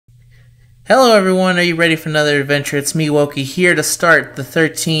Hello everyone, are you ready for another adventure? It's me, Wokey, here to start the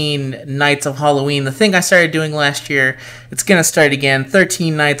 13 Nights of Halloween. The thing I started doing last year, it's gonna start again.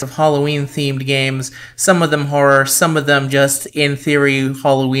 13 Nights of Halloween themed games. Some of them horror, some of them just, in theory,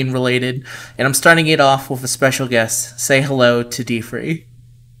 Halloween related. And I'm starting it off with a special guest. Say hello to D-Free.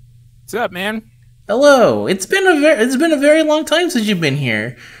 What's up, man? Hello! It's been a very long time since you've been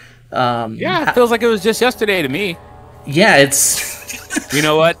here. Yeah, it feels like it was just yesterday to me. Yeah, it's... You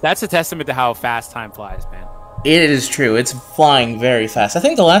know what? That's a testament to how fast time flies, man. It is true. It's flying very fast. I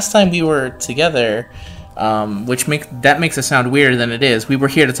think the last time we were together, that makes it sound weirder than it is. We were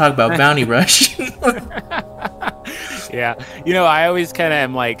here to talk about Bounty Rush. Yeah. I always kind of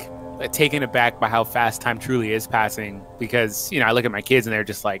am like taken aback by how fast time truly is passing because, I look at my kids and they're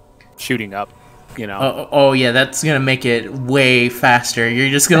just like shooting up. Oh yeah, that's gonna make it way faster. You're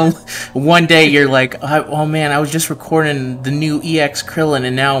just gonna one day you're like, oh man, I was just recording the new EX Krillin,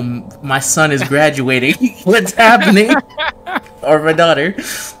 and now my son is graduating. What's happening? Or my daughter.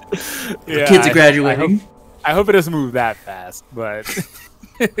 Yeah, kids are graduating. I hope it doesn't move that fast, but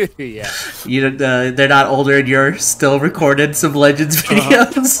yeah. They're not older, and you're still recording some Legends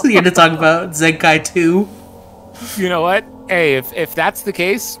videos. You're gonna talk about Zenkai 2. You know what? Hey, if that's the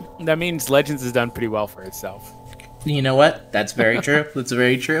case, that means Legends has done pretty well for itself. You know what? That's very true. That's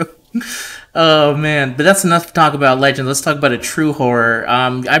very true. Oh man, but that's enough to talk about Legends. Let's talk about a true horror.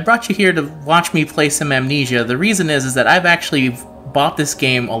 I brought you here to watch me play some Amnesia. The reason is that I've actually bought this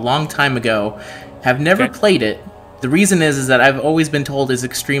game a long time ago, have never played it. The reason is that I've always been told it's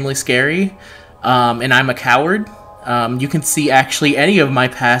extremely scary, and I'm a coward. You can see actually any of my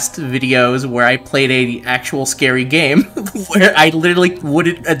past videos where I played a actual scary game where I literally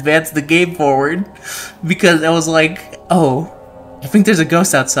wouldn't advance the game forward because I was like, oh, I think there's a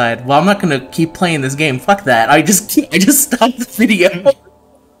ghost outside. Well, I'm not gonna keep playing this game. Fuck that. I just stopped the video.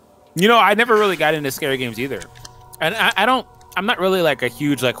 I never really got into scary games either. And I'm not really like a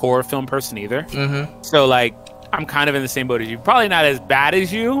huge like horror film person either. Mm-hmm. So like I'm kind of in the same boat as you. Probably not as bad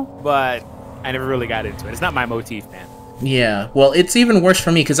as you, but I never really got into it. It's not my motif, man. Yeah, well, it's even worse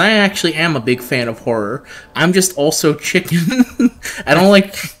for me because I actually am a big fan of horror. I'm just also chicken. I don't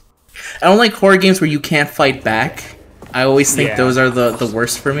like horror games where you can't fight back. I always think those are the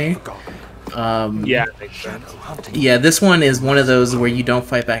worst for me. Yeah, makes sense. Yeah, this one is one of those where you don't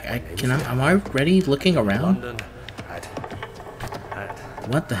fight back. Am I already looking around?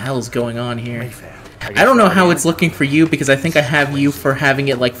 What the hell is going on here? I don't know how it's looking for you because I think I have you for having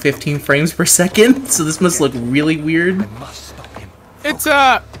it like 15 frames per second, so this must look really weird. It's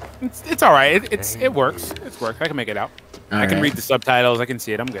all right. It works. It's work. I can make it out. I can read the subtitles. I can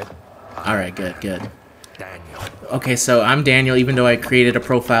see it. I'm good. All right, good. Okay, so I'm Daniel, even though I created a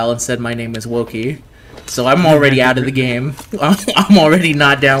profile and said my name is Wokey. So I'm already out of the game. I'm already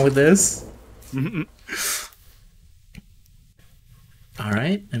not down with this.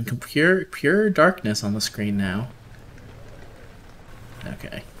 Alright, and pure darkness on the screen now.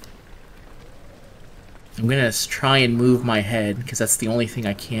 Okay. I'm gonna try and move my head, because that's the only thing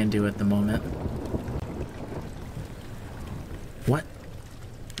I can do at the moment. What?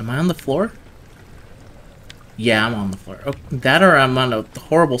 Am I on the floor? Yeah, I'm on the floor. Oh, that or I'm on a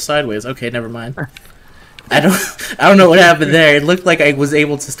horrible sideways. Okay, never mind. I don't know what happened there. It looked like I was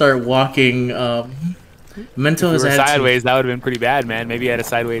able to start walking, Mentos if you were sideways, that would have been pretty bad, man. Maybe you had a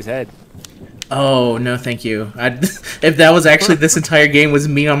sideways head. Oh, no thank you. If that was actually this entire game was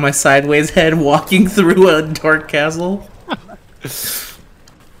me on my sideways head walking through a dark castle. A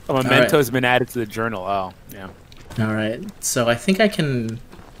memento's been added to the journal. Oh, yeah. Alright, so I think I can...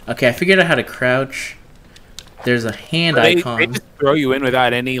 Okay, I figured out how to crouch. There's a hand icon. They just throw you in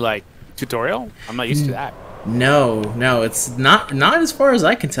without any, like, tutorial? I'm not used to that. No, it's not as far as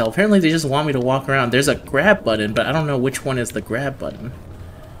I can tell. Apparently they just want me to walk around. There's a grab button, but I don't know which one is the grab button.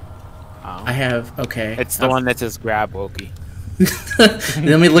 I have... Okay. It's the one that says grab, Wokey.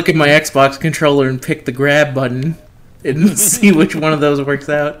 Let me look at my Xbox controller and pick the grab button and see which one of those works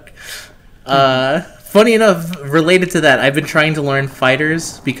out. Funny enough, related to that, I've been trying to learn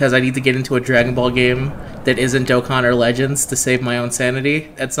fighters because I need to get into a Dragon Ball game that isn't Dokkan or Legends to save my own sanity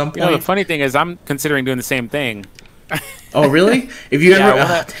at some point. The funny thing is I'm considering doing the same thing. Oh, really? If you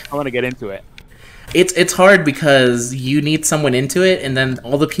ever... I want to get into it. It's hard because you need someone into it, and then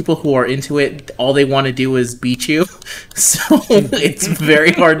all the people who are into it, all they want to do is beat you. So it's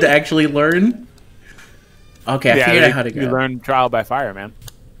very hard to actually learn. Okay, I figured out how to go. You learn trial by fire, man.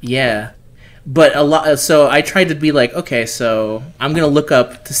 Yeah. But so I tried to be like, okay, so I'm gonna look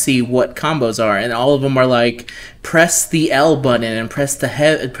up to see what combos are, and all of them are like, press the L button and press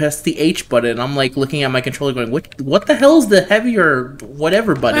the H button. And I'm like looking at my controller, going, what the hell is the heavy or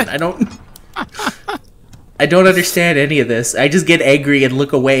whatever button? I don't. I don't understand any of this. I just get angry and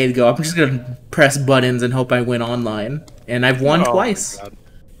look away and go, I'm just gonna press buttons and hope I win online. And I've won twice.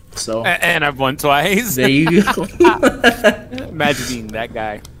 So and I've won twice. There you go. Imagine being that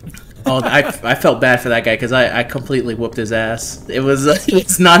guy. Oh, I felt bad for that guy because I completely whooped his ass.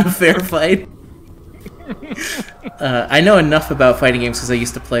 It's not a fair fight. I know enough about fighting games because I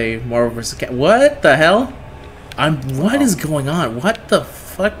used to play Marvel vs. Capcom. What the hell? What is going on? What the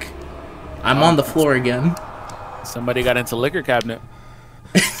fuck? I'm on the floor again. Somebody got into liquor cabinet.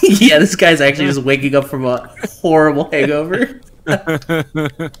 Yeah, this guy's actually just waking up from a horrible hangover.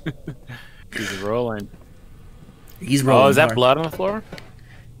 He's rolling. He's rolling. Oh, is that hard. blood on the floor?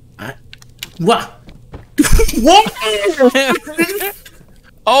 What? What?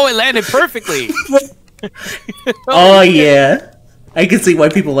 Oh, it landed perfectly. Oh yeah, I can see why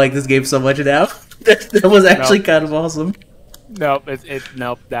people like this game so much now. That was actually kind of awesome. Nope,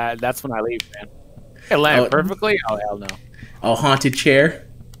 nope. That's when I leave, man. It landed perfectly. Oh hell no. Oh, haunted chair.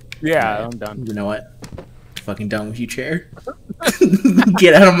 Yeah, I'm done. You know what? Fucking done with you, chair.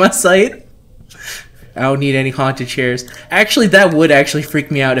 Get out of my sight. I don't need any haunted chairs. Actually, that would actually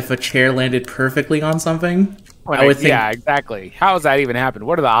freak me out if a chair landed perfectly on something. I would think. Yeah, exactly. How does that even happen?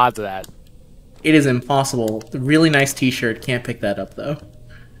 What are the odds of that? It is impossible. Really nice T-shirt. Can't pick that up though.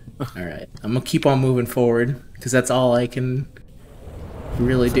 All right, I'm gonna keep on moving forward because that's all I can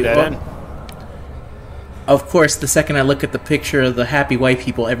really do. Of course, the second I look at the picture of the happy white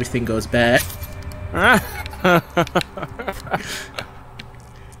people, everything goes bad.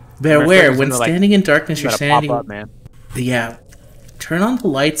 Beware, when standing in darkness, you're standing... Pop up, man. Yeah. Turn on the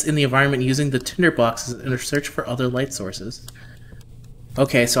lights in the environment using the tinderboxes and search for other light sources.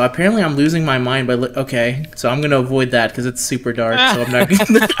 Okay, so apparently I'm losing my mind by... Okay, so I'm going to avoid that because it's super dark, so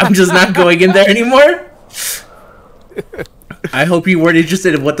I'm just not going in there anymore. I hope you weren't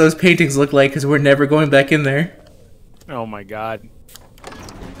interested in what those paintings look like because we're never going back in there. Oh my god.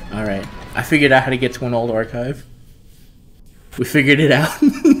 Alright, I figured out how to get to an old archive. We figured it out.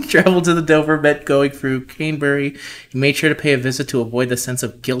 Travel to the Dover Met going through Canebury. You made sure to pay a visit to avoid the sense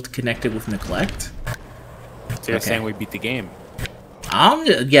of guilt connected with neglect. So you're saying we beat the game?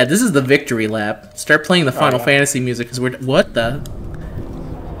 Yeah, this is the victory lap. Start playing the Final Fantasy music because we're... What the...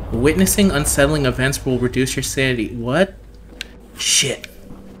 Witnessing unsettling events will reduce your sanity. What? Shit.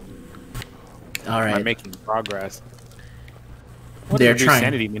 Alright. I'm making progress. They're trying.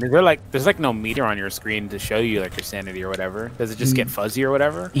 Sanity mean? Is there there's like no meter on your screen to show you like your sanity or whatever? Does it just get fuzzy or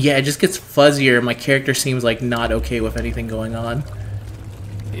whatever? Yeah, it just gets fuzzier. My character seems like not okay with anything going on.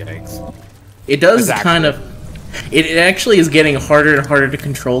 Yikes. It does kind of... It actually is getting harder and harder to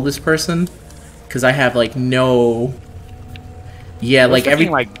control this person. Because I have like no... Yeah, like every...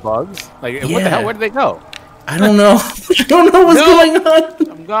 like bugs? Like, what the hell? Where did they go? I don't know. I don't know what's going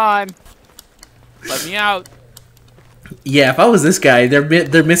on. I'm gone. Let me out. Yeah, if I was this guy,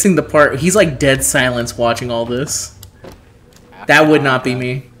 they're missing the part. He's like dead silence watching all this. That would not be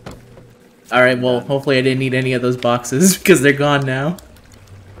me. Alright, well, hopefully I didn't need any of those boxes because they're gone now.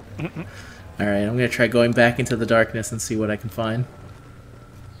 Alright, I'm gonna try going back into the darkness and see what I can find.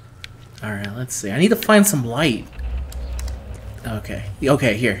 Alright, let's see. I need to find some light. Okay.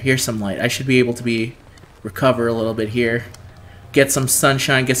 Okay, here's some light. I should be able to recover a little bit here. Get some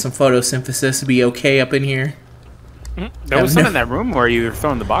sunshine, get some photosynthesis, be okay up in here. There was some in that room where you were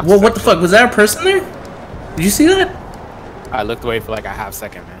throwing the boxes. Well, what the fuck? Was that a person there? Did you see that? I looked away for like a half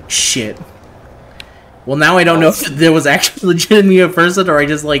second, man. Shit. Well, now I don't know if there was actually legitimately a person or I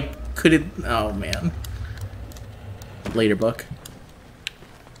just like couldn't... Oh, man. Later, book.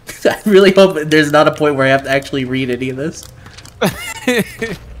 I really hope there's not a point where I have to actually read any of this.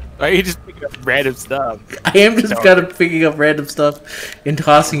 Why are you just picking up random stuff? I am just kind of picking up random stuff and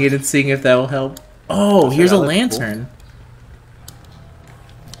tossing it and seeing if that will help. Oh, here's a lantern.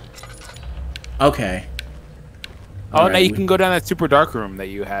 Cool. Okay. Oh, now you can go down that super dark room that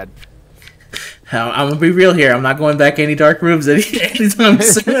you had. I'm gonna be real here. I'm not going back any dark rooms anytime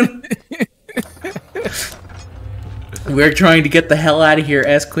soon. We're trying to get the hell out of here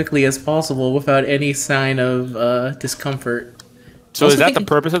as quickly as possible without any sign of discomfort. So is that the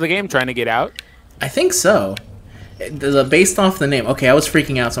purpose of the game, trying to get out? I think so. Based off the name. Okay, I was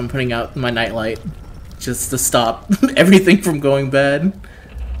freaking out, so I'm putting out my nightlight. Just to stop everything from going bad.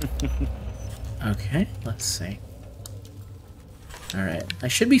 Okay, let's see. Alright, I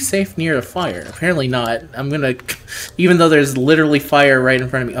should be safe near a fire. Apparently not. I'm gonna... Even though there's literally fire right in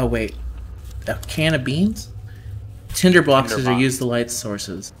front of me. Oh, wait. A can of beans? Tinder boxes are used to light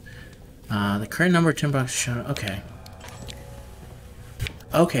sources. The current number of tinder boxes shown... Okay.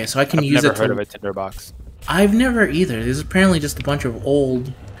 Okay, so I can use it to... I've never heard of a tinder box. I've never either. There's apparently just a bunch of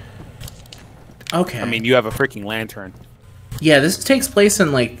old Okay. I mean, you have a freaking lantern. Yeah, this takes place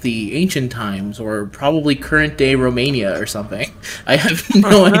in like the ancient times, or probably current day Romania or something. I have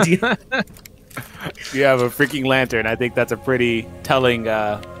no idea. You have a freaking lantern. I think that's a pretty telling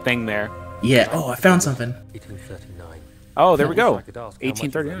thing there. Yeah. Oh, I found something. 1839. Oh, there we go. I could ask how much you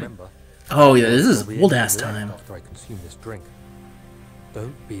 1839. remember. Oh yeah, this is There'll be old anything ass left time. After I consume this drink.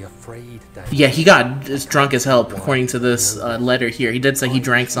 Don't be afraid, Daniel. Yeah, he got as drunk as hell, according to this letter here. He did say he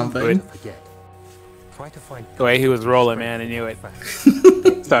drank something. Forget. Try to find The way he was rolling, man, I knew it.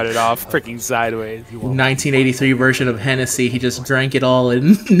 Started off freaking sideways. 1983 version of Hennessy. He just drank it all,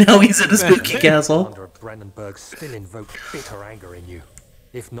 and now he's in a spooky castle. Alexander of Brandenburg still invoked bitter anger in you.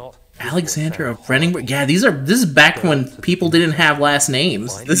 If not, Alexander of Brandenburg. Yeah, this is back when people didn't have last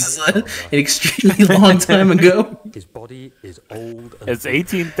names. This is an extremely long time ago. his body is old and It's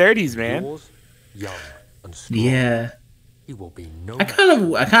 1830s, man. yours, young and strong. Yeah. He will be no I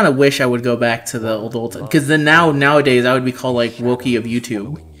kind of wish I would go back to the old because then nowadays I would be called like Wokey of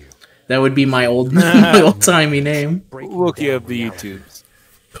YouTube. following you. That would be my old timey name. Breaking Wookie down of the reality. YouTubes.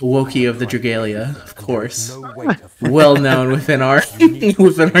 Wokey of the Dragalia, of course. No way to fight Well known within our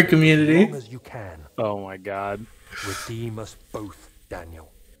within our community. as long as you can. Oh my god. Redeem us both,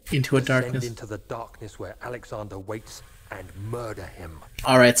 Daniel. Into a Descend darkness. into the darkness where Alexander waits and murder him.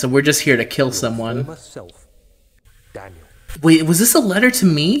 Alright, so we're just here to kill someone. Former self, Daniel. Wait, was this a letter to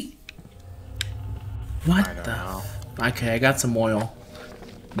me? What I don't the? know. Okay, I got some oil.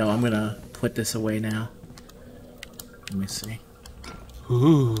 No, I'm gonna put this away now. Let me see.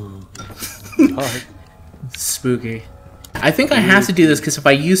 Spooky. I think I have to do this because if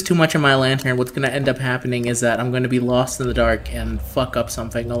I use too much of my lantern, what's gonna end up happening is that I'm gonna be lost in the dark and fuck up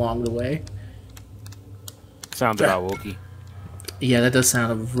something along the way. Sounds about Wookie. Yeah, that does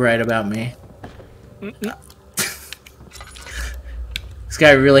sound right about me. This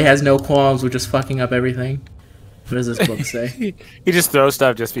guy really has no qualms with just fucking up everything. What does this book say? He just throws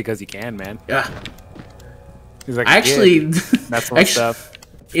stuff just because he can, man. Yeah. He's like, Actually, that's my stuff.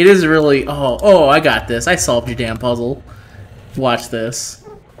 it is really. Oh, I got this. I solved your damn puzzle. Watch this.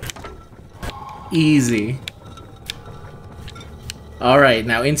 Easy. All right,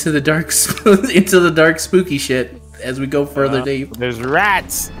 now into the dark, into the dark spooky shit as we go further deep. There's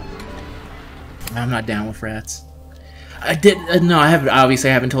rats. I'm not down with rats. I did no. I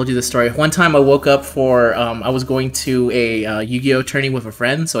haven't told you this story. One time I woke up for I was going to a Yu-Gi-Oh tourney with a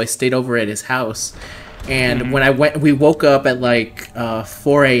friend, so I stayed over at his house. And when I went, we woke up at like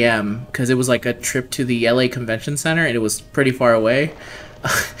 4 a.m. because it was like a trip to the LA Convention Center, and it was pretty far away.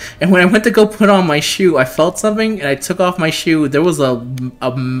 And when I went to go put on my shoe, I felt something, and I took off my shoe. There was a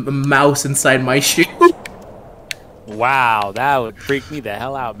mouse inside my shoe. Wow, that would freak me the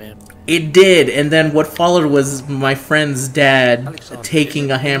hell out, man. It did, and then what followed was my friend's dad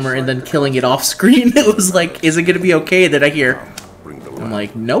taking a hammer and then killing it off screen. It was like, is it going to be okay that I hear? I'm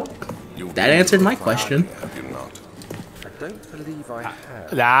like, nope. That answered my question. I don't believe I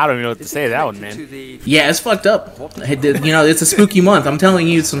have. I don't even know what to say to that one, man. Yeah, it's fucked up. It's a spooky month. I'm telling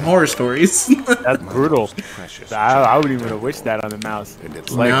you some horror stories. That's brutal. I wouldn't even have wished that on the mouse.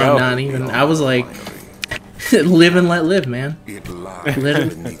 Let No, go. not even. I was like, live and let live, man.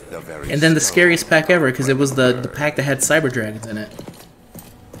 Literally. And then the scariest pack ever, because it was the pack that had cyber dragons in it.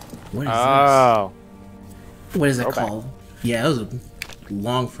 What is Oh. this? What is it Throwback. called? Yeah, that was a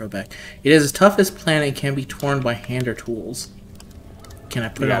long throwback. It is as tough as planet and can be torn by hand or tools. Can I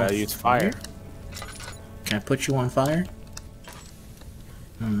put You it on gotta use fire. Can I put you on fire?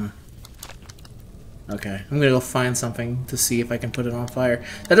 Okay, I'm gonna go find something to see if I can put it on fire.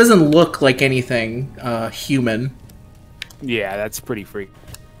 That doesn't look like anything human. Yeah, that's pretty freaky.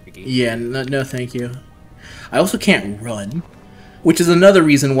 Yeah, no thank you. I also can't run, which is another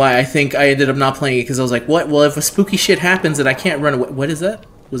reason why I think I ended up not playing it, because I was like, what? Well, if a spooky shit happens and I can't run away, what is that?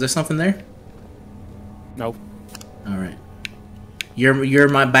 Was there something there? Nope. Alright. You're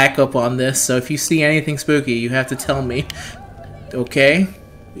my backup on this, so if you see anything spooky, you have to tell me. Okay?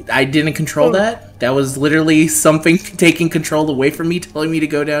 I didn't control that. That was literally something taking control away from me, telling me to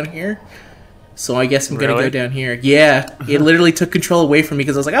go down here. So I guess I'm gonna Really? go down here. Yeah, it literally took control away from me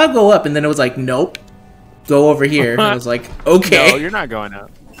because I was like, I'll go up, and then it was like, nope, go over here. And I was like, okay. No, you're not going up.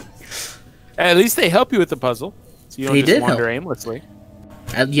 At least they help you with the puzzle, so you don't They just did wander help. aimlessly.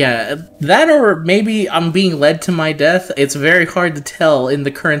 Yeah, that or maybe I'm being led to my death. It's very hard to tell in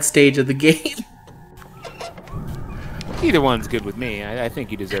the current stage of the game. Either one's good with me. I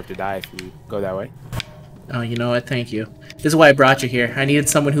think you deserve to die if you go that way. Oh, you know what? Thank you. This is why I brought you here. I needed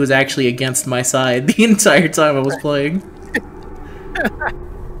someone who was actually against my side the entire time I was playing.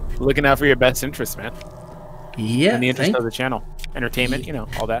 Looking out for your best interest, man. Yeah, In the interest of the channel. Entertainment, you know,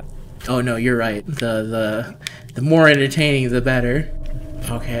 all that. Oh no, you're right. The more entertaining, the better.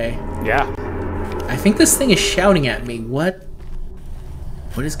 Okay. Yeah. I think this thing is shouting at me. What?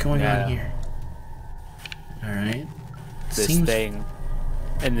 What is going on here? All right. This thing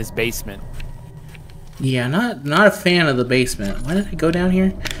in this basement. Yeah, not a fan of the basement. Why did I go down here?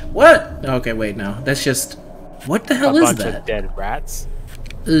 What? Okay, wait, no. That's just... What the hell is that? A bunch of dead rats.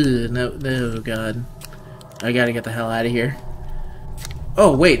 Ugh, no, God. I gotta get the hell out of here.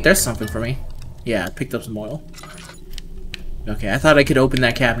 Oh, wait, there's something for me. Yeah, I picked up some oil. Okay, I thought I could open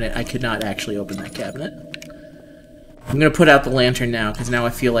that cabinet. I could not actually open that cabinet. I'm gonna put out the lantern now, because now I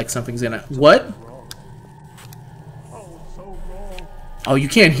feel like something's gonna... What? Oh, you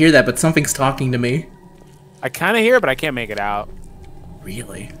can't hear that, but something's talking to me. I kind of hear it, but I can't make it out.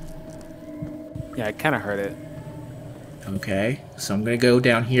 Really? Yeah, I kind of heard it. Okay, so I'm gonna go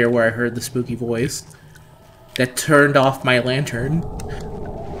down here where I heard the spooky voice. That turned off my lantern.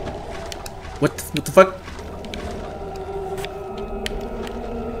 What the fuck?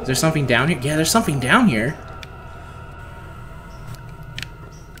 Is there something down here? Yeah, there's something down here.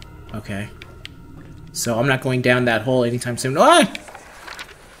 Okay. So I'm not going down that hole anytime soon. Ah!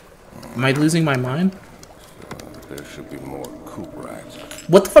 Am I losing my mind? There should be more coop rats.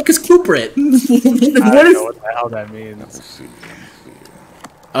 What the fuck is Cooprit? I don't know what the hell that means.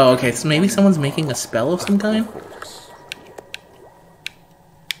 Oh, okay, so maybe someone's making a spell of some kind?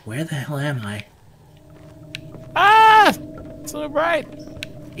 Where the hell am I? Ah! It's so bright.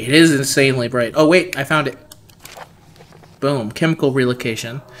 It is insanely bright. Oh, wait, I found it. Boom, chemical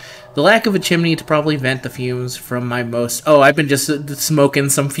relocation. The lack of a chimney to probably vent the fumes from my most... Oh, I've been just smoking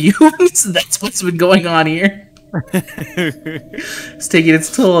some fumes. That's what's been going on here. It's taking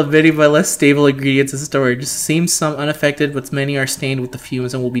its toll on many of my less stable ingredients in storage. Seems some unaffected, but many are stained with the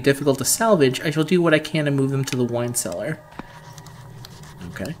fumes and will be difficult to salvage. I shall do what I can to move them to the wine cellar.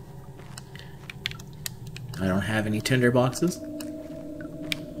 Okay. I don't have any tinder boxes.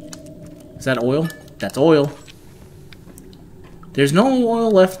 Is that oil? That's oil. There's no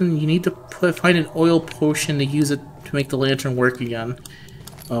oil left, and you need to find an oil potion to use it to make the lantern work again.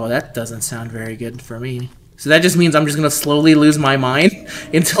 Oh, that doesn't sound very good for me. So that just means I'm just gonna slowly lose my mind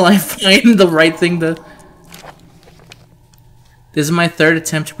until I find the right thing to... This is my third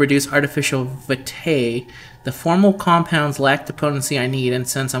attempt to produce artificial vitae. The formal compounds lack the potency I need, and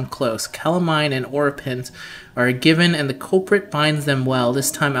since I'm close, calamine and oripint are a given, and the culprit binds them well.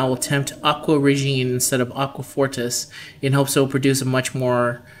 This time I will attempt aqua regine instead of aqua fortis, in hopes it will produce a much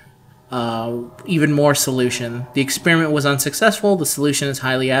more, even more solution. The experiment was unsuccessful. The solution is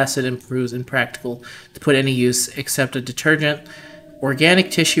highly acid and proves impractical to put any use except a detergent. Organic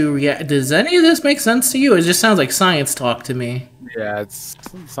tissue Does any of this make sense to you? It just sounds like science talk to me. Yeah, it's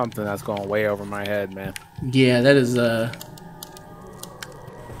something that's going way over my head, man. Yeah, that is, I'm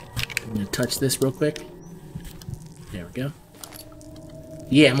gonna touch this real quick. There we go.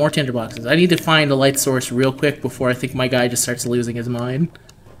 Yeah, more tinderboxes. I need to find a light source real quick before I think my guy just starts losing his mind.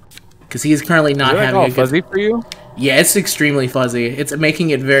 Because he is currently not having all a good... fuzzy for you? Yeah, it's extremely fuzzy. It's making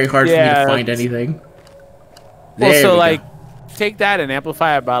it very hard for me to find anything. Well, so, like, take that and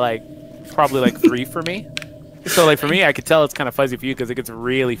amplify it by, like, probably, like, 3 for me. So, like, for me, I could tell it's kind of fuzzy for you because it gets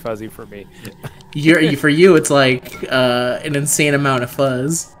really fuzzy for me. For you, it's like an insane amount of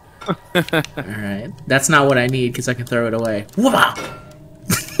fuzz. Alright. That's not what I need because I can throw it away. Wow!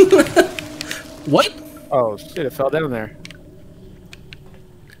 What? Oh, shit, it fell down there.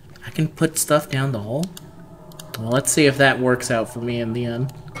 I can put stuff down the hole? Well, let's see if that works out for me in the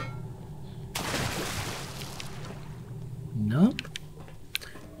end. Nope.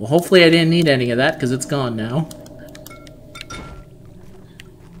 Well, hopefully I didn't need any of that, because it's gone now.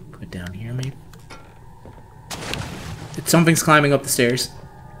 Put it down here, maybe. Something's climbing up the stairs.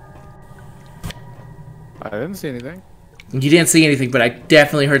 I didn't see anything. You didn't see anything, but I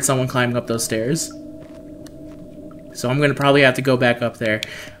definitely heard someone climbing up those stairs. So I'm going to probably have to go back up there.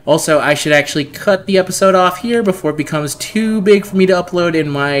 Also, I should actually cut the episode off here before it becomes too big for me to upload in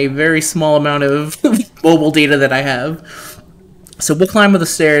my very small amount of mobile data that I have. So we'll climb up the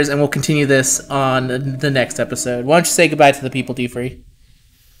stairs and we'll continue this on the next episode. Why don't you say goodbye to the people, D-Free?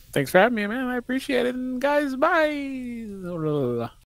 Thanks for having me, man. I appreciate it. And guys, bye.